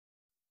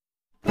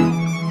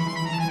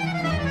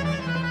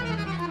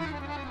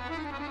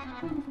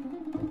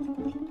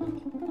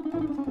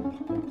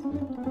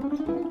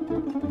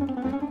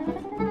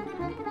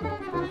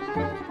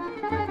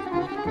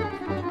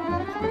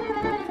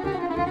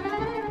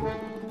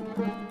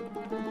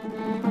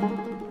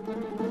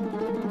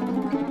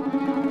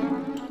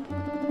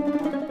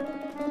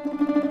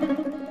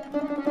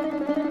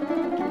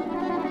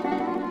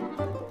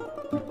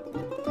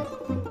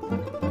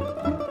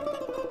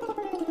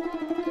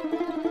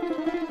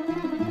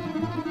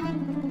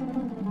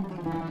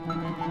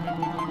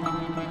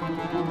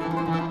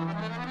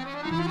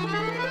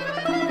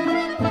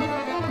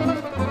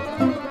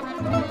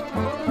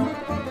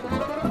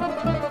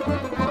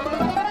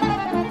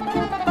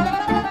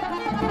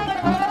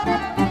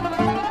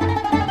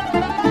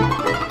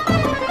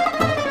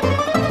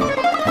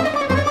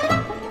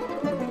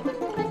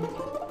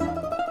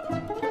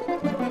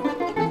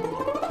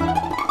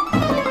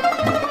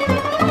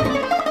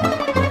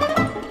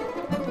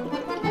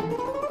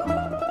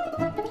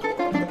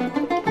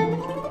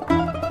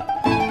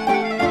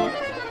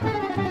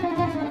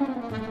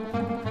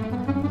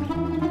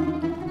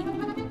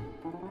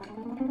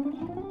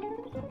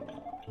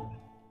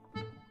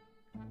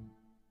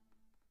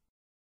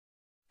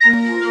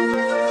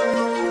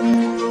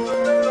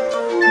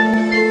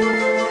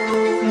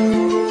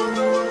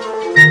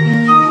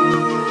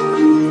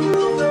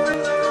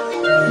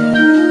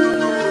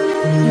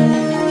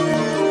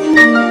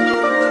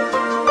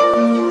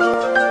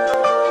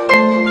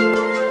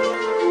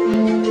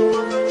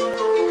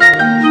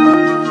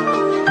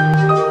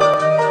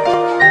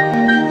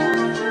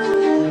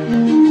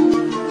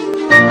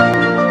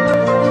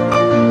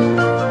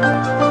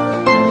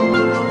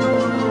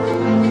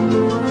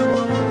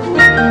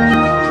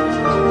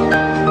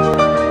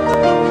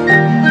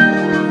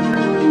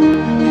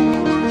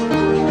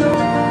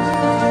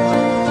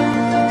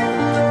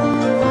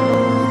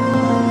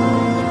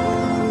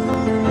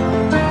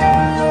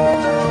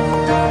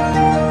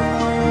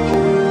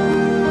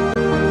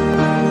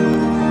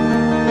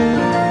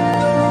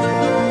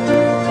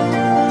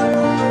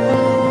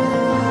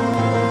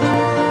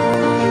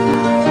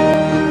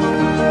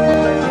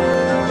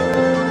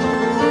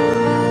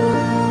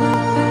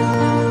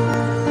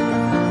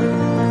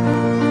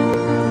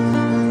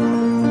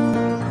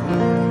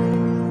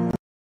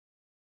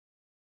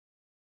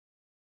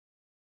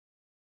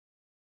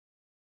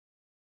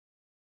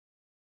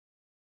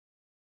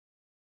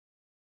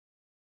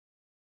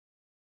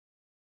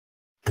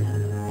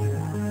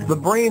The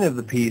brain of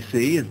the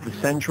PC is the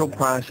Central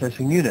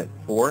Processing Unit,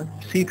 or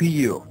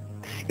CPU.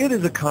 It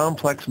is a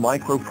complex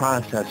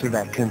microprocessor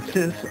that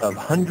consists of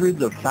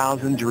hundreds of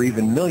thousands or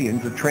even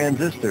millions of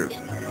transistors.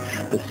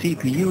 The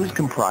CPU is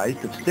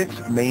comprised of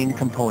 6 main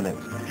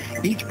components,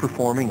 each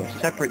performing a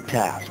separate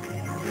task.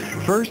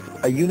 First,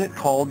 a unit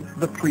called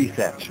the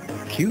prefetch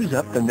queues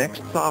up the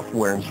next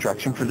software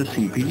instruction for the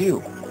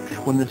CPU.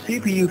 When the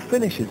CPU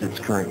finishes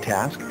its current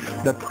task,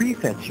 the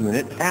prefetch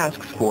unit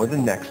asks for the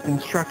next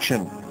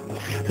instruction.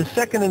 The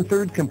second and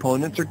third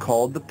components are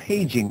called the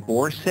paging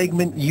or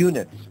segment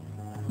units.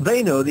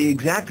 They know the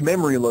exact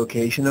memory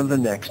location of the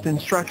next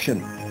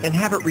instruction and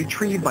have it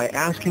retrieved by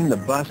asking the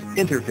bus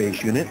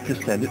interface unit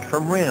to send it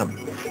from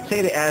RAM.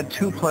 Say to add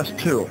 2 plus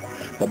 2.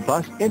 The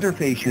bus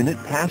interface unit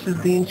passes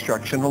the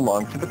instruction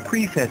along to the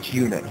prefetch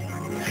unit.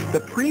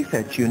 The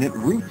prefetch unit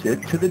routes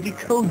it to the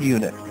decode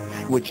unit,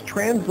 which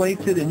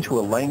translates it into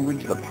a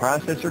language the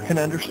processor can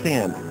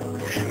understand.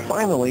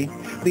 Finally,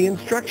 the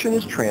instruction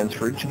is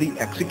transferred to the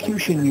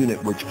execution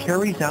unit, which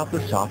carries out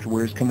the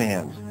software's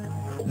commands.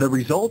 The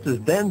result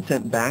is then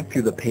sent back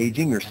through the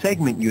paging or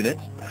segment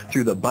units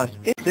through the bus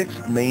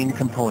 6 main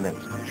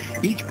components,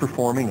 each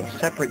performing a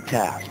separate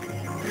task.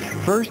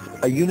 First,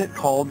 a unit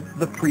called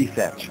the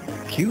prefetch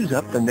queues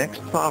up the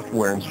next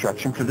software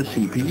instruction for the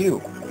CPU.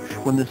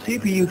 When the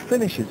CPU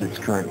finishes its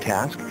current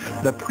task,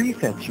 the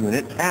prefetch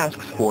unit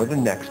asks for the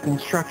next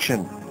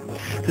instruction.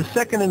 The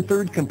second and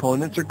third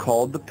components are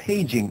called the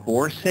paging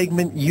or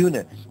segment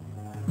units.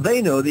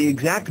 They know the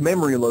exact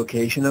memory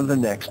location of the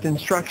next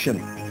instruction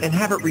and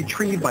have it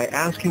retrieved by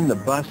asking the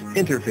bus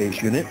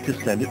interface unit to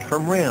send it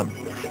from RAM.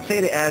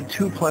 Say to add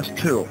 2 plus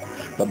 2.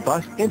 The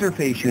bus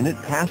interface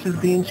unit passes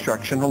the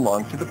instruction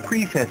along to the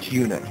prefetch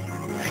unit.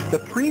 The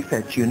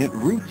prefetch unit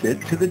routes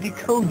it to the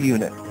decode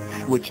unit,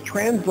 which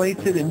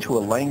translates it into a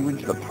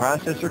language the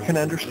processor can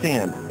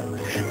understand.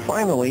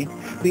 Finally,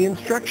 the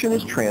instruction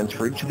is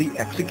transferred to the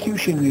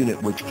execution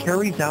unit, which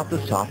carries out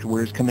the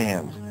software's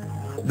commands.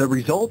 The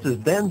result is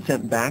then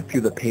sent back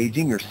through the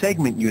paging or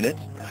segment units,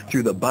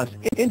 through the bus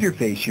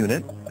interface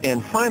unit,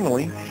 and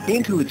finally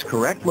into its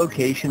correct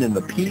location in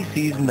the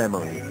PC's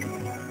memory.